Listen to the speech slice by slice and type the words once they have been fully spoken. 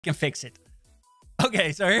can fix it.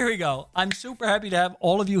 Okay, so here we go. I'm super happy to have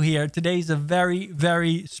all of you here. Today is a very,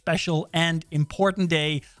 very special and important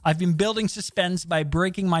day. I've been building suspense by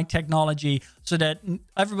breaking my technology so that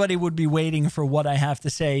everybody would be waiting for what I have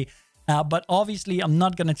to say. But obviously, I'm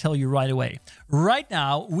not going to tell you right away. Right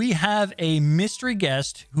now, we have a mystery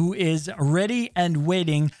guest who is ready and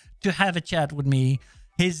waiting to have a chat with me.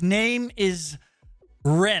 His name is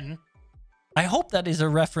Ren. I hope that is a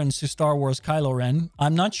reference to Star Wars Kylo Ren.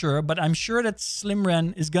 I'm not sure, but I'm sure that Slim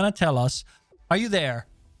Ren is going to tell us. Are you there?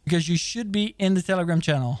 Because you should be in the Telegram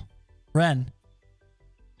channel. Ren.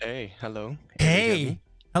 Hey, hello. Hey,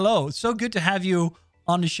 hello. So good to have you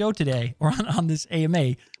on the show today, or on this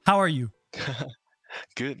AMA. How are you?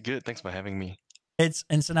 Good, good. Thanks for having me. It's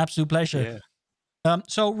an absolute pleasure. Yeah.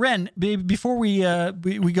 So Ren, before we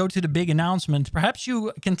go to the big announcement, perhaps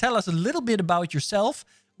you can tell us a little bit about yourself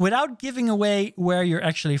without giving away where you're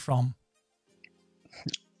actually from.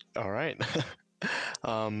 All right.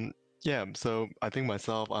 Yeah, so I think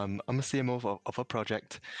myself, I'm a CMO of a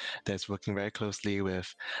project that's working very closely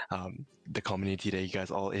with the community that you guys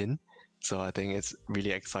all in. So I think it's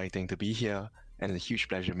really exciting to be here, and it's a huge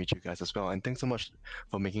pleasure to meet you guys as well. And thanks so much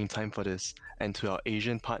for making time for this. And to our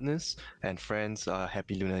Asian partners and friends,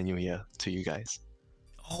 Happy Lunar New Year to you guys.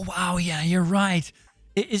 Oh wow, yeah, you're right.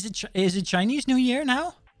 Is it Chinese New Year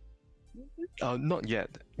now? Not yet.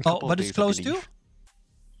 Oh, but it's close to?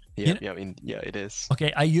 Yeah, yeah, it is.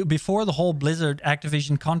 Okay, before the whole Blizzard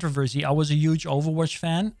Activision controversy, I was a huge Overwatch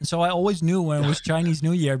fan. So I always knew when it was Chinese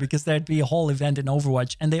New Year because there'd be a whole event in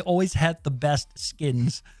Overwatch and they always had the best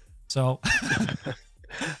skins. So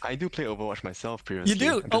I do play Overwatch myself previously.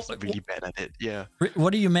 You do? I'm just really bad at it. Yeah.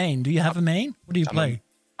 What do you main? Do you have a main? What do you play?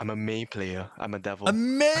 I'm a Mei player. I'm a devil. A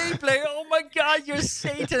Mei player? Oh my God, you're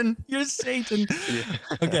Satan. You're Satan. Yeah.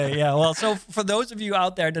 Okay, yeah. Well, so for those of you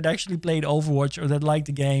out there that actually played Overwatch or that like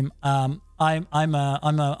the game, I'm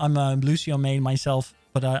a Lucio main myself,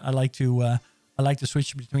 but I like to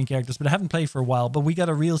switch between characters. But I haven't played for a while. But we got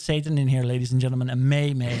a real Satan in here, ladies and gentlemen. A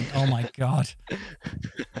Mei main. Oh my God.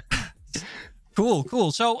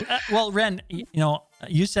 Cool. So, well, Ren,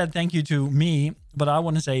 you said thank you to me, but I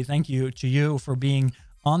want to say thank you to you for being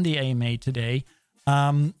on the AMA today.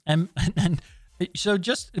 And so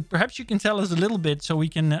just perhaps you can tell us a little bit so we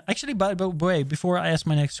can actually, by the way, before I ask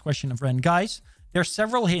my next question of Ren, guys, there are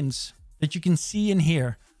several hints that you can see and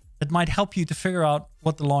hear that might help you to figure out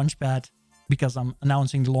what the LaunchPad, because I'm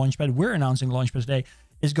announcing the LaunchPad, we're announcing the LaunchPad today,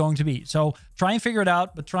 is going to be. So try and figure it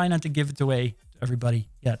out, but try not to give it away to everybody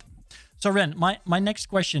yet. So Ren, my next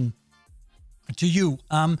question to you,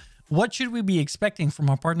 what should we be expecting from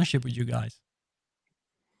our partnership with you guys?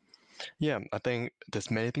 Yeah, I think there's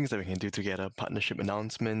many things that we can do together. Partnership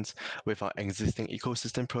announcements with our existing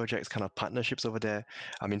ecosystem projects, kind of partnerships over there.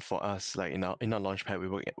 I mean, for us, like in our LaunchPad, we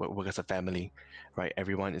work as a family, right?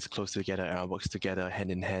 Everyone is close together and works together hand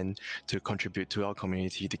in hand to contribute to our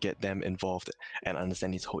community, to get them involved and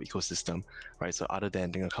understand this whole ecosystem, right? So other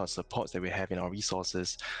than the kind of supports that we have in our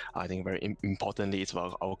resources, I think very importantly, it's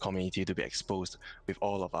about our community to be exposed with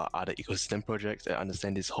all of our other ecosystem projects and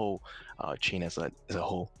understand this whole chain as a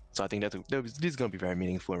whole. So I think this is going to be very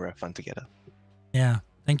meaningful and very fun together. Yeah,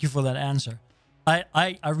 thank you for that answer.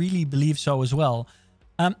 I really believe so as well.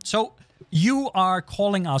 So you are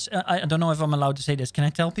calling us. I don't know if I'm allowed to say this. Can I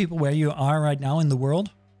tell people where you are right now in the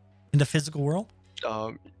world, in the physical world?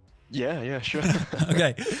 Yeah, sure.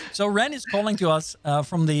 Okay, so Ren is calling to us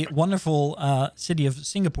from the wonderful city of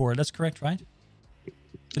Singapore. That's correct, right?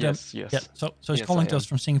 Yes. Yeah. So he's calling to us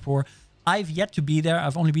from Singapore. I've yet to be there.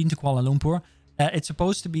 I've only been to Kuala Lumpur. It's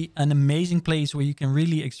supposed to be an amazing place where you can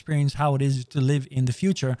really experience how it is to live in the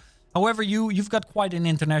future. However, you've got quite an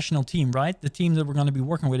international team, right? The team that we're going to be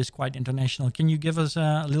working with is quite international. Can you give us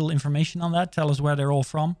a little information on that? Tell us where they're all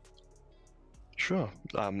from. Sure.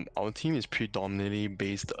 Our team is predominantly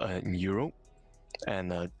based in Europe,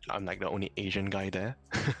 and I'm like the only Asian guy there.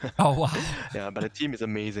 Oh wow! Yeah, but the team is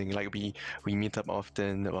amazing. Like we meet up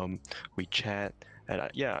often, we chat. And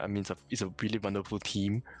yeah, I mean, it's a really wonderful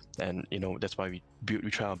team, and that's why we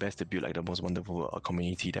try our best to build like the most wonderful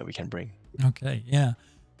community that we can bring. Okay, yeah.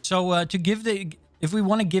 So if we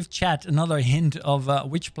want to give chat another hint of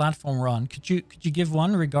which platform we're on, could you give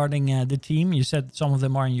one regarding the team? You said some of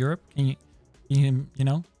them are in Europe. Can you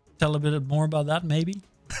tell a bit more about that maybe?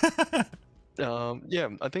 Yeah,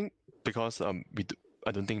 I think because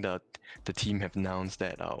I don't think that the team have announced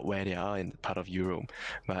that where they are in part of Europe.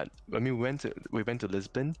 But I mean, we went to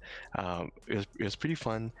Lisbon. It was pretty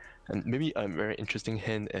fun, and maybe a very interesting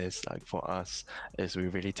hint is like for us is we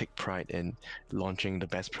really take pride in launching the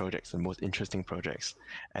best projects and most interesting projects.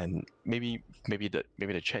 And maybe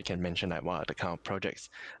the chat can mention like what are the kind of projects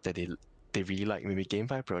that they really like, maybe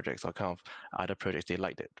GameFi projects or kind of other projects they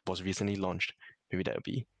like that was recently launched. Maybe that would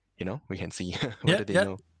be, we can see whether they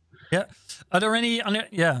know. Yeah. Are there any?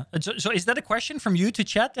 Yeah. So is that a question from you to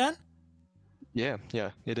chat then? Yeah,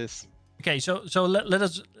 it is. Okay. So let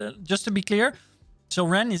us just to be clear. So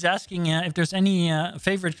Ren is asking if there's any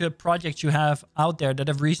favorite projects you have out there that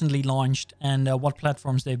have recently launched and what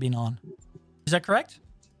platforms they've been on. Is that correct?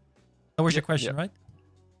 That was your question, right?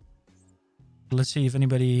 Let's see if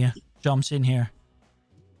anybody jumps in here.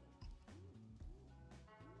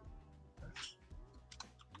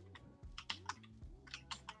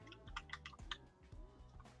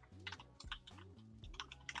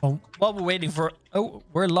 Oh, while we're waiting for... Oh,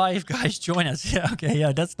 we're live, guys. Join us. Yeah, okay.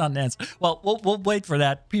 Yeah, that's not an answer. Well, we'll wait for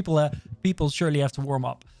that. People surely have to warm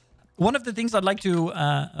up. One of the things I'd like to...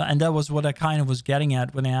 and that was what I kind of was getting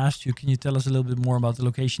at when I asked you, can you tell us a little bit more about the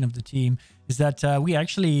location of the team? Is that we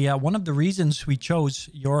actually... one of the reasons we chose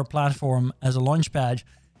your platform as a launchpad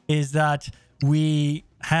is that we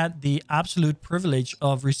had the absolute privilege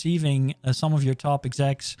of receiving some of your top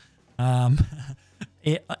execs...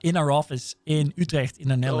 in our office in Utrecht in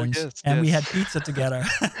the Netherlands, and we had pizza together.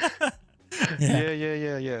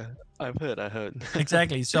 Yeah. I've heard.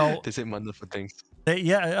 Exactly. So they said wonderful things.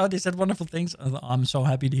 They said wonderful things. I'm so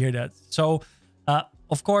happy to hear that. So,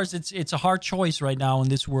 of course, it's a hard choice right now in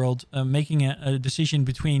this world, making a decision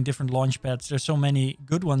between different launchpads. There's so many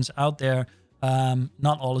good ones out there.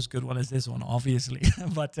 Not all as good one as this one, obviously,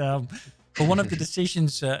 but one of the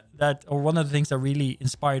decisions one of the things that really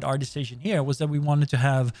inspired our decision here was that we wanted to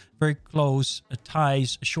have very close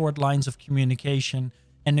ties, short lines of communication,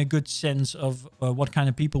 and a good sense of what kind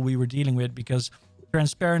of people we were dealing with, because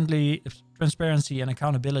transparency and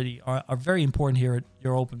accountability are very important here at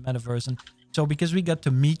your Open Metaverse. And so because we got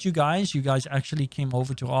to meet you guys actually came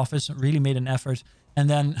over to office and really made an effort. And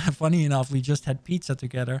then, funny enough, we just had pizza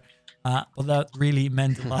together. Well, that really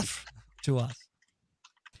meant a lot to us.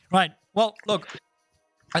 Right. Well, look,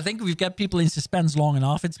 I think we've kept people in suspense long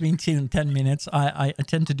enough. It's been 10 minutes. I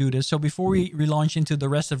tend to do this. So before we relaunch into the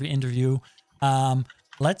rest of the interview, can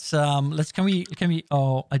we,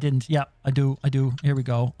 oh, I didn't. Yeah, I do. Here we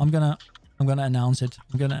go. I'm gonna announce it.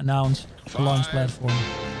 I'm gonna announce the launch platform.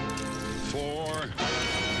 4,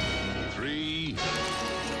 3,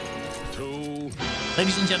 2,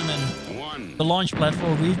 ladies and gentlemen, 1. The launch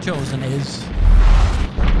platform we've chosen is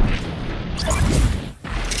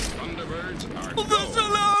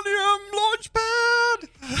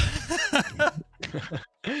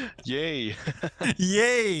Yay.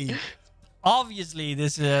 Yay. Obviously,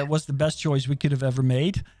 this was the best choice we could have ever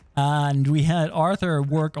made. And we had Arthur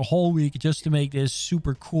work a whole week just to make this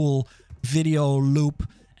super cool video loop.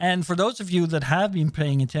 And for those of you that have been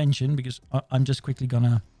paying attention, because I'm just quickly going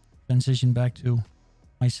to transition back to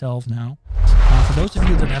myself now. For those of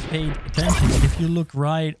you that have paid attention, if you look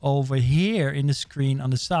right over here in the screen on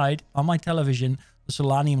the side, on my television, the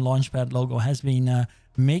Solanium Launchpad logo has been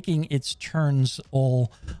making its turns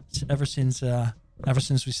ever since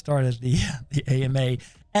we started the AMA.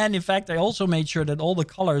 And in fact, I also made sure that all the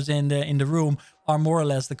colors in the room are more or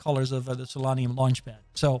less the colors of the Solanium Launchpad.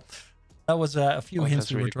 So that was a few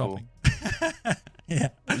hints we were dropping. Cool. Yeah,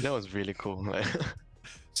 that was really cool.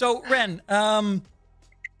 So Ren,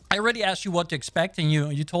 I already asked you what to expect, and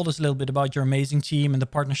you told us a little bit about your amazing team and the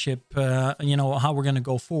partnership, how we're going to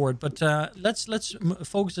go forward. But let's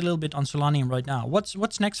focus a little bit on Solanium right now.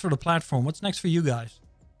 What's next for the platform? What's next for you guys?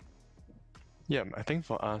 Yeah, I think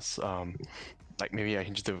for us, like maybe I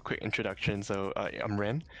can just do a quick introduction. So I'm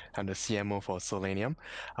Ren. I'm the CMO for Solanium.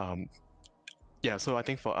 Yeah, so I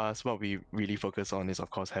think for us, what we really focus on is, of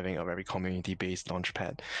course, having a very community-based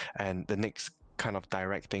launchpad. And the next kind of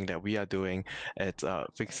direct thing that we are doing is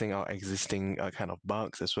fixing our existing kind of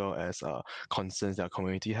bugs as well as concerns that our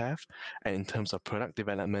community have. And in terms of product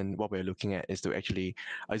development, what we're looking at is to actually,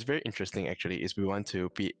 it's very interesting actually, is we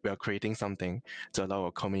are creating something to allow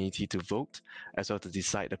our community to vote as well to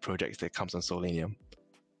decide the projects that comes on Solanium.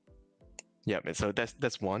 Yeah, so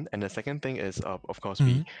that's one, and the second thing is, of course,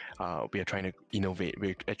 we are trying to innovate.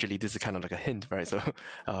 This is kind of like a hint, right? So,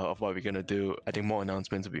 of what we're gonna do. I think more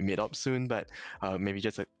announcements will be made up soon, but maybe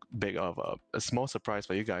just a big of a small surprise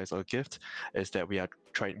for you guys or a gift is that we are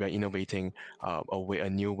innovating a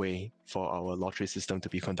new way for our lottery system to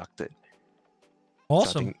be conducted.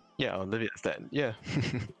 Awesome. So Yeah, I'll leave it as that. Yeah.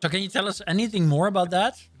 So can you tell us anything more about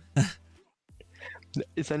that?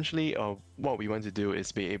 Essentially, what we want to do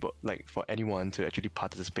is be able, like, for anyone to actually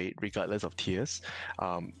participate regardless of tiers.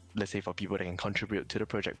 Let's say for people that can contribute to the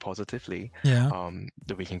project positively, Yeah.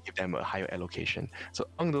 that we can give them a higher allocation. So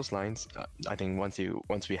on those lines, I think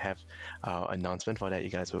once we have announcement for that, you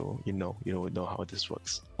guys will know how this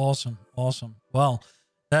works. Awesome. Awesome. Well,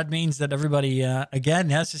 that means that everybody, again,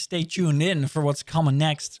 has to stay tuned in for what's coming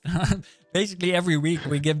next. Basically, every week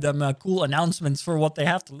we give them cool announcements for what they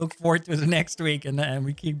have to look forward to the next week, and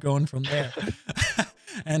we keep going from there.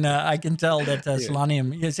 And I can tell that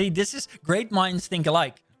Solanium, you see, this is great minds think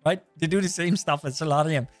alike, right? They do the same stuff as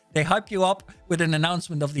Solanium. They hype you up with an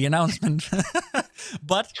announcement of the announcement.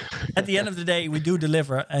 But at the end of the day, we do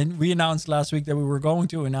deliver. And we announced last week that we were going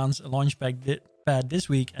to announce a LaunchPAD this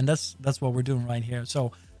week, and that's what we're doing right here.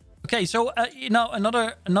 So, okay, so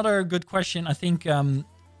another good question. I think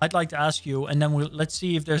I'd like to ask you, and then let's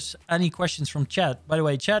see if there's any questions from chat. By the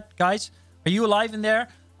way, chat guys, are you alive in there?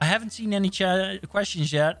 I haven't seen any chat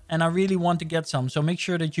questions yet, and I really want to get some. So make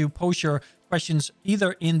sure that you post your questions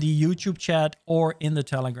either in the YouTube chat or in the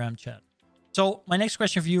Telegram chat. So my next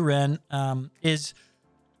question for you, Ren, is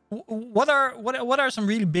what are some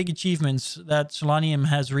really big achievements that Solanium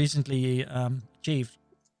has recently achieved?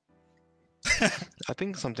 I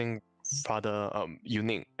think something rather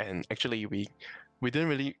unique, and actually we didn't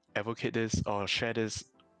really advocate this or share this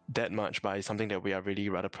that much, but something that we are really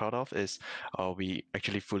rather proud of is we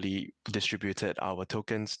actually fully distributed our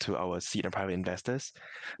tokens to our seed and private investors.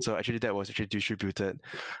 So actually that was actually distributed,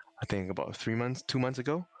 I think about 2 months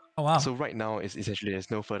ago. Oh wow! So right now is essentially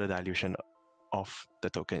there's no further dilution of the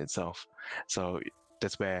token itself. So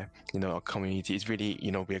that's where our community is really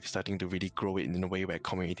we're starting to really grow it in a way where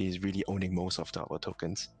community is really owning most of our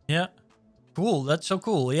tokens. Yeah, cool. That's so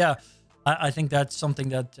cool. Yeah, I think that's something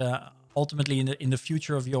that ultimately in the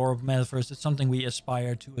future of your metaverse, it's something we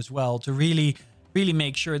aspire to as well, to really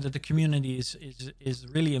make sure that the community is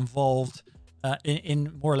really involved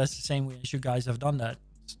in more or less the same way as you guys have done that.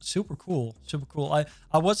 Super cool.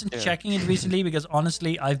 I wasn't checking it recently because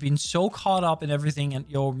honestly I've been so caught up in everything in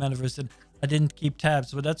your metaverse that I didn't keep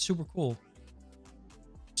tabs, but that's super cool.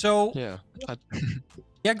 So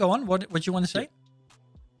yeah, go on. What you want to say?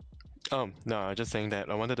 No, I'm just saying that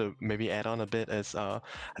I wanted to maybe add on a bit as I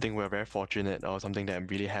think we're very fortunate, or something that I'm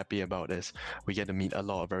really happy about is we get to meet a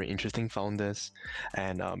lot of very interesting founders,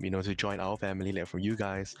 and to join our family, like from you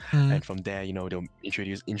guys, and from there they'll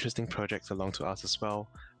introduce interesting projects along to us as well.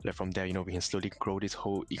 Like from there we can slowly grow this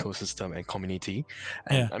whole ecosystem and community.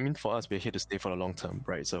 And I mean, for us, we're here to stay for the long term,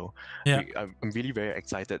 right? So I'm really very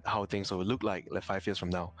excited how things will look like 5 years from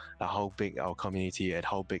now, how big our community and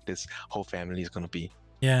how big this whole family is going to be.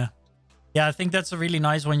 Yeah, I think that's a really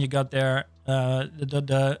nice one you got there.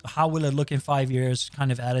 The how will it look in 5 years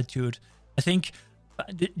kind of attitude. I think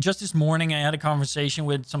just this morning I had a conversation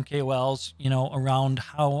with some KOLs, around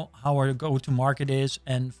how our go-to-market is,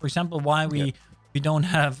 and for example, why we don't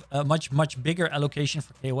have a much bigger allocation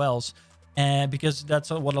for KOLs, because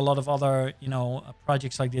that's what a lot of other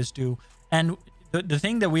projects like this do. And the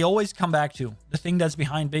thing that we always come back to, the thing that's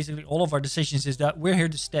behind basically all of our decisions, is that we're here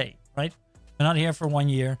to stay, right? We're not here for 1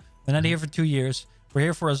 year. We're not here for 2 years. We're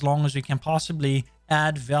here for as long as we can possibly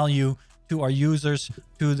add value to our users,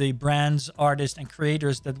 to the brands, artists, and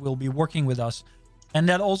creators that will be working with us. And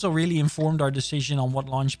that also really informed our decision on what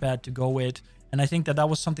LaunchPAD to go with. And I think that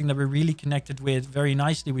was something that we really connected with very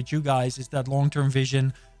nicely with you guys, is that long-term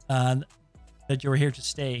vision, that you're here to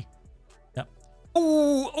stay. Yeah.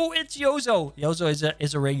 Oh, it's Yozo. Yozo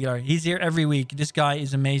is a regular. He's here every week. This guy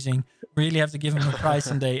is amazing. Really have to give him a prize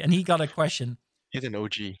someday. And he got a question. He's an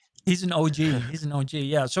OG. He's an OG. He's an OG.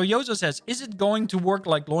 Yeah. So Yozo says, is it going to work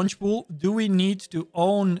like Launchpool? Do we need to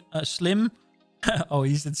own a Slim? Oh,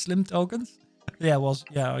 he said Slim tokens? Yeah. Well,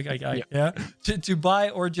 yeah. Okay. Yeah. To buy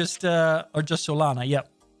or just Solana. Yeah.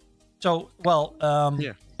 So, well,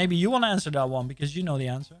 maybe you want to answer that one because you know the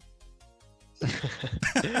answer.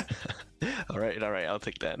 All right. I'll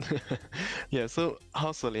take that. Yeah. So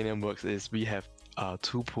how Solanium works is we have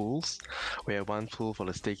 2 pools. We have 1 pool for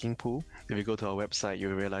the staking pool. If you go to our website, you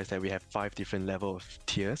will realize that we have 5 different level of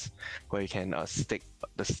tiers where you can stake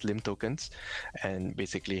the Slim tokens and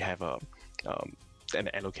basically have an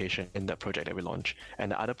allocation in that project that we launch.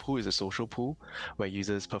 And the other pool is a social pool where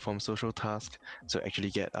users perform social tasks to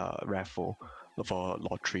actually get a raffle for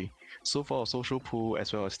lottery. So for our social pool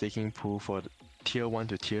as well as staking pool for tier 1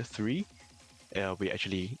 to tier 3, we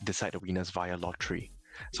actually decide the winners via lottery.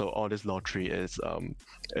 So all this lottery is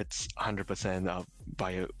it's 100%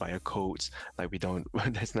 via codes. Like we don't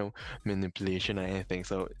there's no manipulation or anything.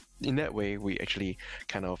 So in that way, we actually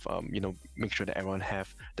kind of make sure that everyone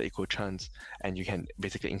have the equal chance, and you can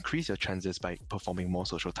basically increase your chances by performing more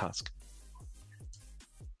social tasks.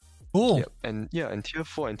 Cool. Yep. And tier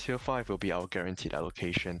 4 and tier 5 will be our guaranteed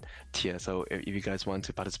allocation tier. So if you guys want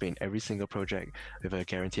to participate in every single project with a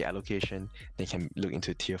guaranteed allocation, they can look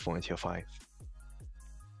into tier 4 and tier 5.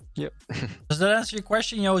 Yep. Does that answer your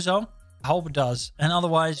question, Yozo? I hope it does. And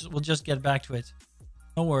otherwise, we'll just get back to it.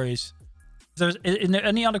 No worries. Is there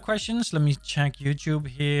any other questions? Let me check YouTube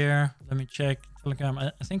here. Let me check Telegram.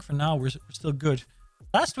 I think for now, we're still good.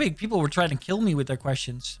 Last week, people were trying to kill me with their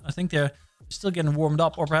questions. I think they're still getting warmed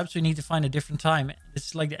up, or perhaps we need to find a different time.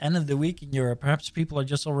 It's like the end of the week in Europe. Perhaps people are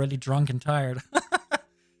just already drunk and tired.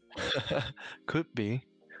 Could be.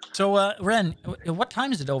 So, Ren, what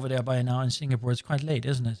time is it over there by now in Singapore? It's quite late,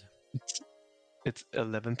 isn't it? It's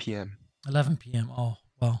 11 p.m. 11 p.m. Oh,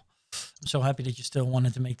 well. I'm so happy that you still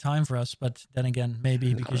wanted to make time for us, but then again,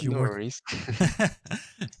 maybe because you no work. worries.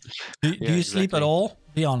 do you sleep at all?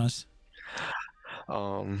 Be honest.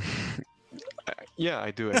 Yeah,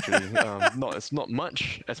 I do actually. It's not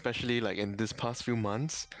much, especially like in this past few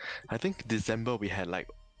months. I think December we had like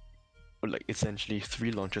essentially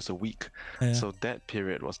 3 launches a week. Yeah. So that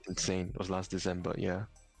period was insane. It was last December, yeah.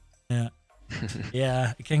 Yeah.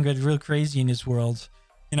 Yeah, it can get real crazy in this world.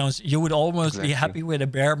 You know, you would almost be happy with a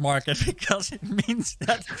bear market because it means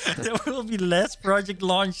that there will be less project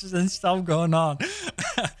launches and stuff going on.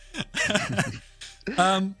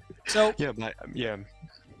 So yeah,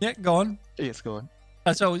 go on. Yes, go on.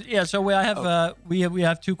 So we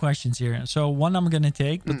have 2 questions here. So one I'm gonna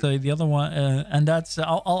take, but the other one, and that's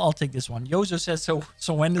I'll take this one. Yozo says, so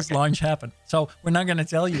when does launch happen? So we're not gonna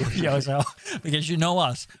tell you, Yozo, because you know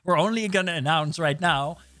us. We're only gonna announce right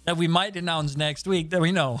now that we might announce next week that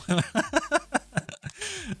we know.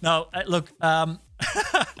 No, look,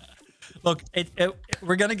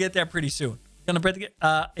 we're gonna get there pretty soon. In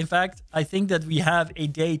fact, I think that we have a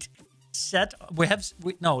date set. I'm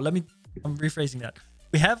rephrasing that.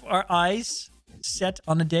 We have our eyes set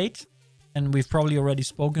on a date, and we've probably already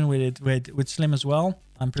spoken with Slim as well.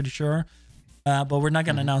 I'm pretty sure, but we're not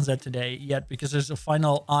going to announce that today yet because there's a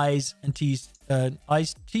final I's and T's,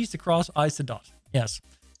 I's T's to cross, I's to dot. Yes,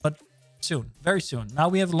 but soon, very soon. Now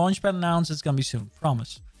we have LaunchPAD announced. It's going to be soon,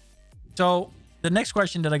 promise. So the next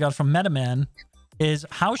question that I got from MetaMan is,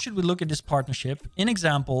 how should we look at this partnership? In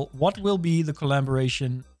example, what will the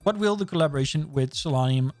collaboration with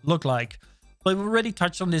Solanium look like? Well, we already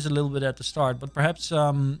touched on this a little bit at the start, but perhaps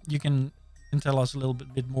you can tell us a little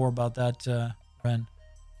bit more about that, Ren,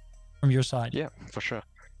 from your side. Yeah, for sure.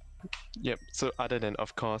 Yep. So other than,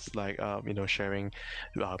 of course, like sharing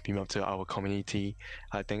Beam Up to our community,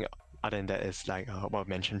 I think other than that is like what I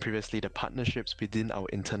mentioned previously, the partnerships within our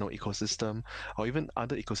internal ecosystem, or even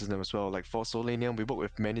other ecosystem as well. Like for Solanium, we work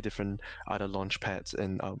with many different other launchpads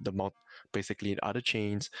and basically other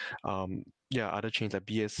chains. Other chains like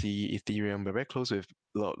BSC, Ethereum. We're very close with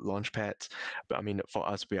launchpads, but I mean, for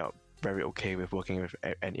us, we are very okay with working with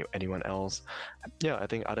anyone else. Yeah, I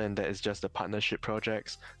think other than that is just the partnership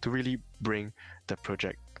projects to really bring the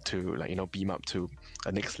project to beam up to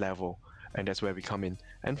a next level. And that's where we come in.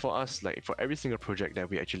 And for us, like for every single project that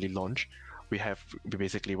we actually launch, we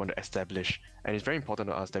basically want to establish, and it's very important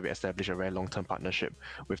to us that we establish a very long-term partnership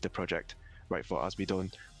with the project. Right? For us, we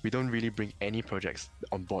don't really bring any projects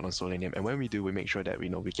on board on Solanium, and when we do, we make sure that we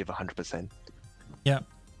give 100%. Yeah,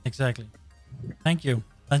 exactly. Thank you.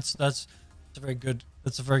 That's a very good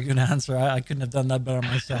answer. I couldn't have done that better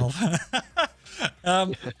myself.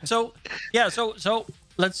 So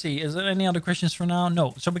let's see. Is there any other questions for now?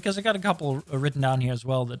 No. So because I got a couple written down here as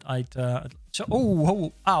well that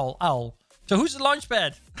owl. So who's the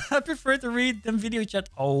Launchpad? I prefer to read them video chat.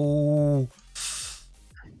 Oh.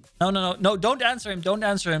 No. Don't answer him.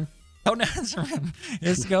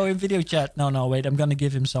 Let's go in video chat. No, wait. I'm going to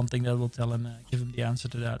give him something that will tell him, give him the answer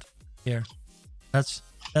to that. Here. That's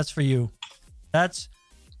for you. That's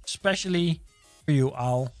especially for you,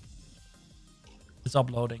 Owl. It's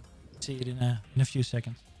uploading. See it in a few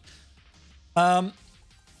seconds.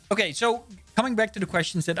 Okay, so coming back to the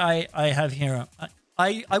questions that I have here,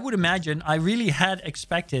 I would imagine I really had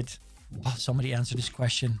expected. Oh, somebody answer this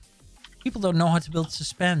question. People don't know how to build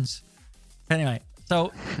suspense. Anyway,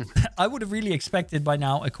 so I would have really expected by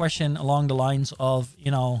now a question along the lines of,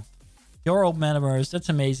 your old Metaverse, that's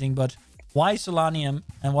amazing, but why Solanium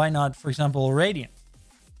and why not, for example, Radiant?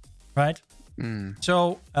 Right?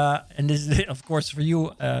 So, and this is, of course, for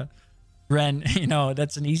you, Ren,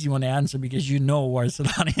 that's an easy one to answer because why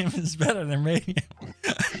Solanium is better than Radiant.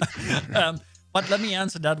 But let me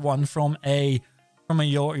answer that one from a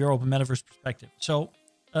your open metaverse perspective. So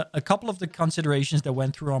a couple of the considerations that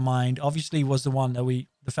went through our mind obviously was the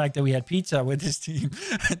fact that we had pizza with this team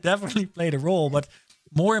definitely played a role. But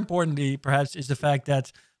more importantly, perhaps, is the fact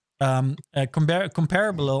that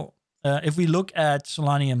comparable, if we look at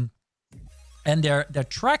Solanium and their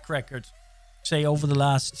track record, say over the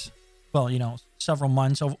last, several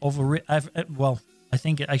months I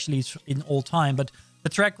think actually it's in all time, but the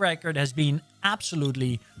track record has been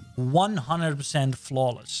absolutely 100%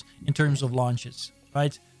 flawless in terms of launches,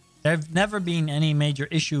 right? There have never been any major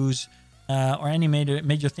issues or any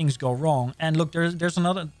major things go wrong. And look, there's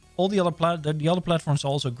another, all the other platforms are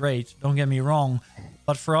also great, don't get me wrong,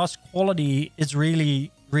 but for us, quality is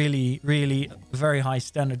really, really, really a very high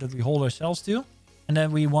standard that we hold ourselves to, and that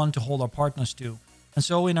we want to hold our partners to. And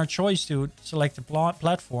so in our choice to select a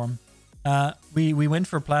platform, we went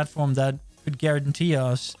for a platform that could guarantee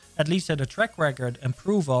us, at least at a track record and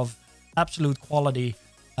proof of absolute quality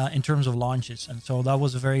in terms of launches. And so that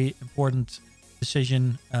was a very important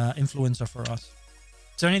decision influencer for us.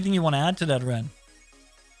 Is there anything you want to add to that, Ren?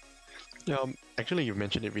 Actually, you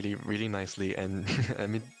mentioned it really, really nicely, and I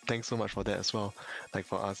mean, thanks so much for that as well. Like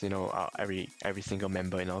for us, every single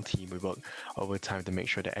member in our team, we work overtime to make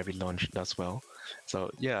sure that every launch does well. So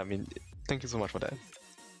yeah, I mean, thank you so much for that.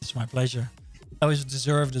 It's my pleasure. That was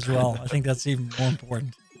deserved as well. I think that's even more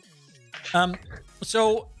important.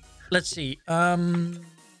 So let's see.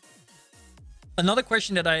 Another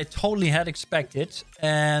question that I totally had expected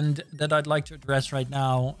and that I'd like to address right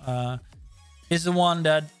now is the one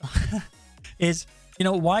that is,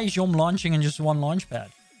 why is YOM launching in just one launchpad?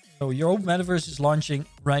 So your Metaverse is launching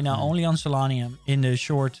right now only on Solanium in the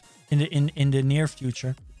in the near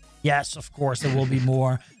future. Yes, of course, there will be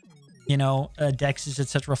more, DEXs,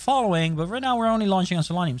 etc. following, but right now we're only launching on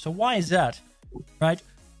Solanium. So why is that, right?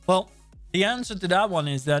 Well, the answer to that one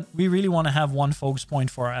is that we really want to have one focus point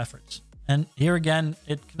for our efforts. And here again,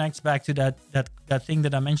 it connects back to that thing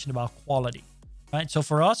that I mentioned about quality, right? So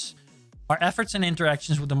for us, our efforts and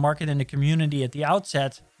interactions with the market and the community at the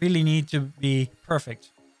outset really need to be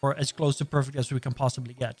perfect, or as close to perfect as we can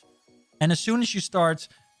possibly get. And as soon as you start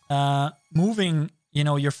moving,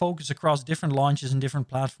 your focus across different launches and different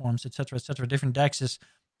platforms, etc., different DEXs,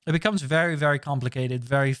 it becomes very, very complicated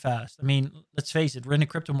very fast. I mean, let's face it, we're in a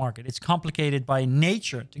crypto market. It's complicated by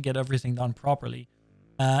nature to get everything done properly.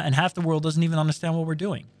 And half the world doesn't even understand what we're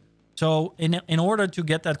doing. So in order to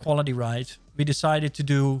get that quality right, we decided to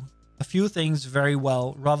do a few things very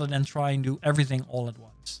well rather than try and do everything all at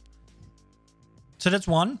once. So that's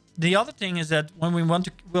one. The other thing is that when we want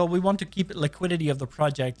to keep liquidity of the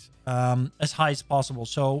project as high as possible.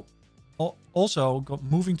 So also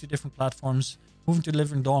moving to different platforms, moving to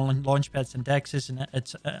delivering launchpads and DEXs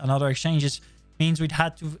and other exchanges means we'd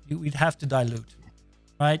have to dilute,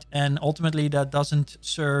 right? And ultimately that doesn't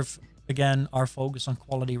serve, again, our focus on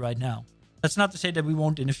quality right now. That's not to say that we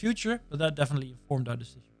won't in the future, but that definitely informed our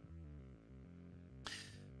decision.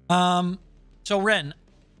 So Ren,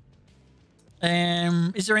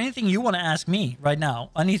 is there anything you want to ask me right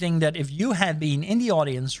now? Anything that if you had been in the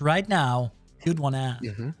audience right now, you'd want to ask?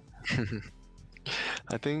 Mm-hmm.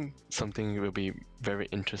 I think something will be very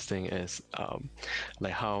interesting is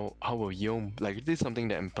like how will YOM, like this is something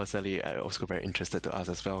that I'm personally also very interested to ask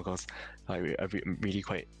as well, because I really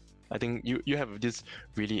quite, I think you have this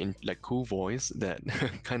really cool voice that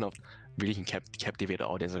kind of really can captivate the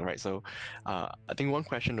audience, right? So I think one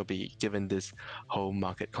question will be, given this whole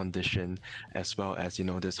market condition as well as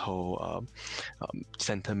this whole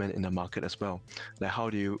sentiment in the market as well, like how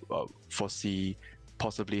do you foresee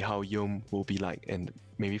possibly how YOM will be like in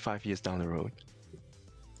maybe 5 years down the road?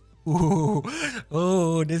 Ooh,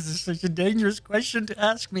 oh, this is such a dangerous question to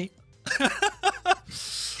ask me.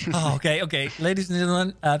 Oh, okay, ladies and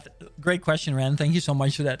gentlemen, great question, Ren. Thank you so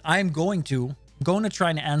much for that. I'm going to try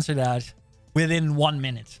and answer that within 1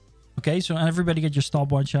 minute. Okay, so everybody get your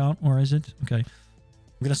stopwatch out, or is it? Okay,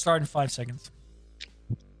 I'm gonna start in 5 seconds.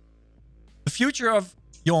 The future of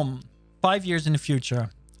YOM, 5 years in the future.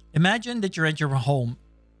 Imagine that you're at your home.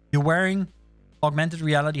 You're wearing augmented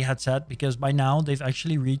reality headset, because by now they've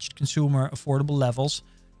actually reached consumer affordable levels.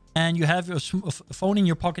 And you have a phone in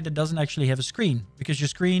your pocket that doesn't actually have a screen, because your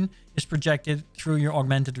screen is projected through your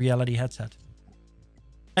augmented reality headset.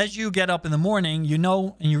 As you get up in the morning,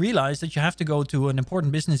 and you realize that you have to go to an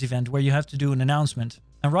important business event where you have to do an announcement.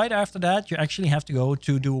 And right after that, you actually have to go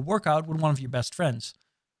to do a workout with one of your best friends.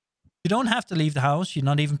 You don't have to leave the house. You're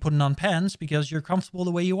not even putting on pants because you're comfortable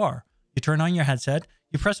the way you are. You turn on your headset,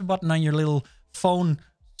 you press a button on your little phone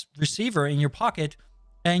receiver in your pocket,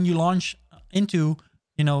 and you launch into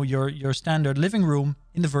your standard living room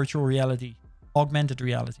in the virtual reality, augmented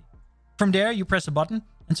reality. From there, you press a button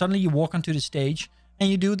and suddenly you walk onto the stage and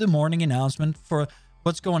you do the morning announcement for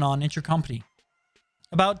what's going on at your company.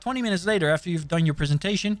 About 20 minutes later, after you've done your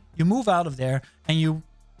presentation, you move out of there and you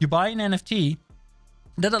buy an NFT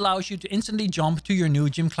that allows you to instantly jump to your new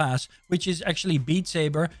gym class, which is actually Beat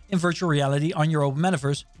Saber in virtual reality on your open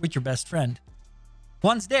metaverse with your best friend.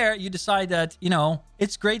 Once there, you decide that, you know,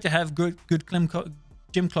 it's great to have good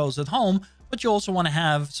gym clothes at home, but you also want to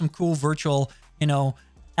have some cool virtual, you know,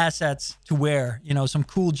 assets to wear, you know, some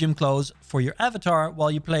cool gym clothes for your avatar while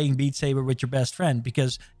you're playing Beat Saber with your best friend.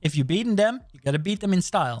 Because if you're beating them, you got to beat them in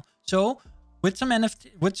style. So with some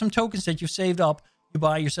NFT, with some tokens that you've saved up, you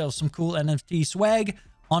buy yourself some cool NFT swag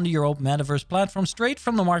onto your open metaverse platform straight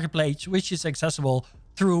from the marketplace, which is accessible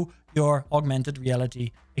through your augmented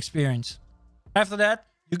reality experience. After that,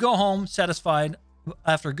 you go home satisfied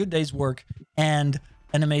after a good day's work and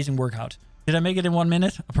an amazing workout. Did I make it in 1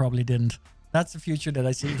 minute? I probably didn't. That's the future that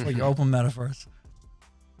I see for your open metaverse.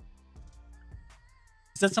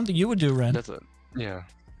 Is that something you would do, Ren?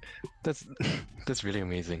 That's really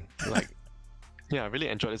amazing. Like, yeah, I really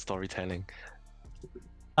enjoyed the storytelling.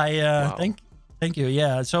 Wow. Thank you.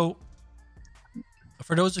 Yeah. So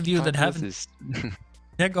for those of you that haven't,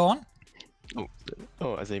 yeah, go on.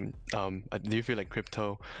 As in, do you feel like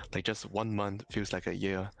crypto, like just 1 month feels like a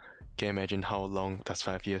year? Can you imagine how long does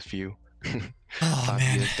 5 years feel? Oh, 5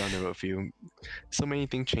 man. years down the road feel so many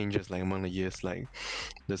things changes like among the years, like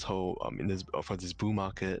this whole for this bull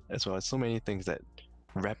market as well as so many things that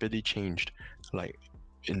rapidly changed like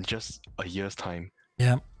in just a year's time.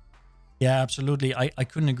 Yeah. Yeah, absolutely. I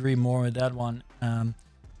couldn't agree more with that one.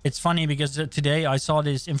 It's funny because today I saw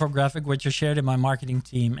this infographic which I shared in my marketing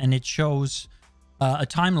team, and it shows a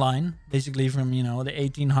timeline basically from, you know, the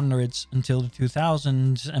 1800s until the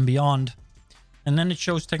 2000s and beyond. And then it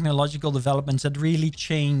shows technological developments that really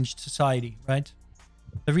changed society, right?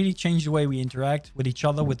 That really changed the way we interact with each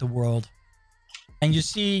other, with the world. And you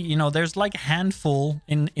see, you know, there's like a handful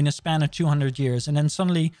in a span of 200 years. And then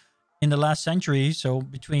suddenly in the last century, so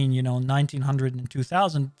between, you know, 1900 and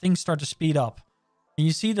 2000, things start to speed up. And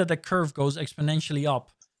you see that the curve goes exponentially up.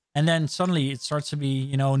 And then suddenly it starts to be,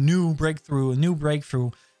 you know, new breakthrough.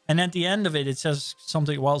 And at the end of it, it says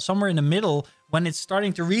something, well, somewhere in the middle, when it's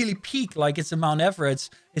starting to really peak, like it's a Mount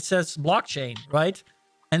Everest, it says blockchain, right?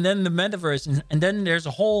 And then the metaverse, and then there's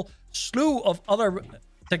a whole slew of other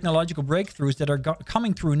technological breakthroughs that are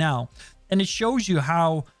coming through now. And it shows you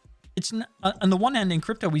how it's, on the one hand, in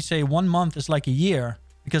crypto, we say 1 month is like a year,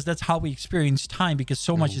 because that's how we experience time, because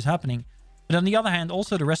so much is happening. But on the other hand,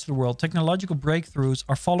 also the rest of the world, technological breakthroughs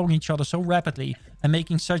are following each other so rapidly and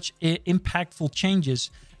making such impactful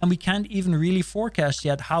changes. And we can't even really forecast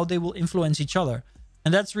yet how they will influence each other.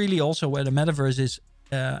 And that's really also where the metaverse is,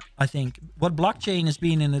 I think. What blockchain has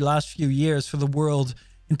been in the last few years for the world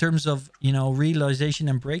in terms of, you know, realization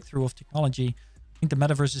and breakthrough of technology, I think the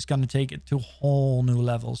metaverse is going to take it to a whole new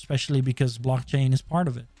level, especially because blockchain is part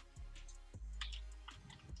of it.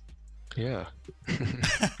 Yeah.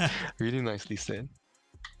 Really nicely said.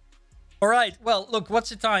 All right. Well, look, what's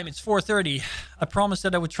the time? It's 4:30. I promised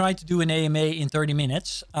that I would try to do an AMA in 30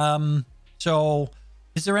 minutes. So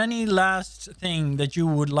is there any last thing that you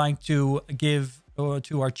would like to give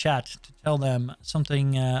to our chat, to tell them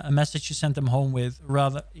something, a message you sent them home with,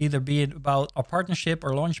 rather either be it about our partnership or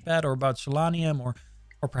Launchpad or about Solanium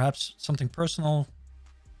or perhaps something personal?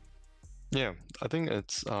 Yeah, I think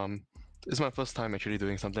it's my first time actually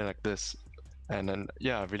doing something like this, and then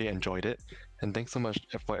yeah, I really enjoyed it. And thanks so much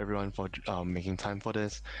for everyone for making time for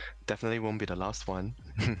this. Definitely won't be the last one.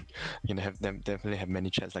 You know, definitely have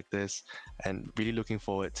many chats like this, and really looking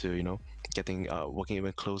forward to, you know, getting working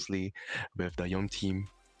even closely with the YOM team,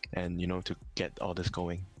 and, you know, to get all this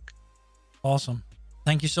going. Awesome.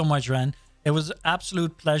 Thank you so much, Ren. It was an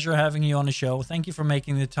absolute pleasure having you on the show. Thank you for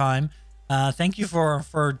making the time. Thank you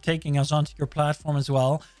for taking us onto your platform as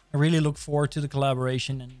well. I really look forward to the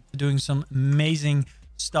collaboration and to doing some amazing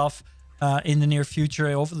stuff in the near future,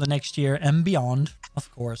 over the next year and beyond,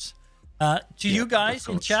 of course. You guys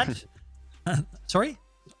in chat, sorry?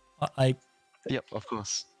 Yep, of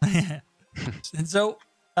course. And so,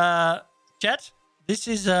 chat, this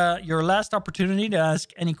is your last opportunity to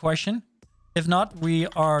ask any question. If not, we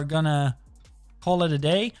are gonna call it a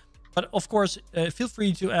day. But of course, feel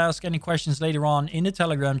free to ask any questions later on in the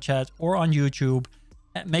Telegram chat or on YouTube.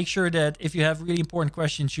 Make sure that if you have really important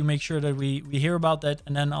questions, you make sure that we hear about that,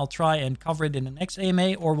 and then I'll try and cover it in the next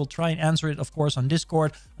AMA, or we'll try and answer it, of course, on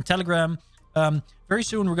Discord, on Telegram. Very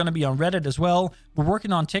soon, we're going to be on Reddit as well. We're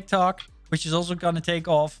working on TikTok, which is also going to take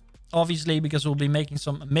off, obviously, because we'll be making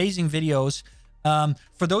some amazing videos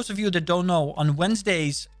For those of you that don't know, on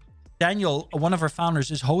Wednesdays, Daniel, one of our founders,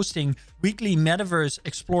 is hosting weekly Metaverse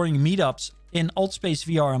exploring meetups in Altspace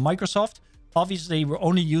VR and Microsoft. Obviously, we're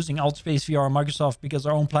only using Altspace VR and Microsoft because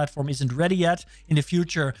our own platform isn't ready yet. In the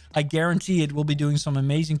future, I guarantee it will be doing some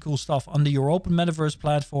amazing cool stuff on the Your Open Metaverse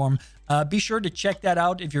platform. Be sure to check that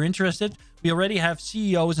out if you're interested. We already have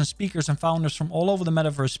CEOs and speakers and founders from all over the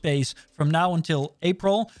Metaverse space from now until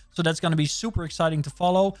April. So that's going to be super exciting to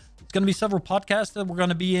follow. It's going to be several podcasts that we're going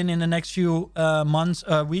to be in the next few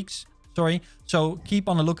weeks. Sorry. So keep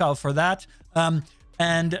on the lookout for that.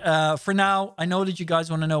 And for now, I know that you guys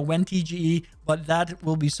want to know when TGE, but that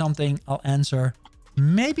will be something I'll answer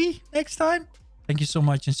maybe next time. Thank you so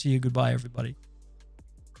much and see you. Goodbye, everybody.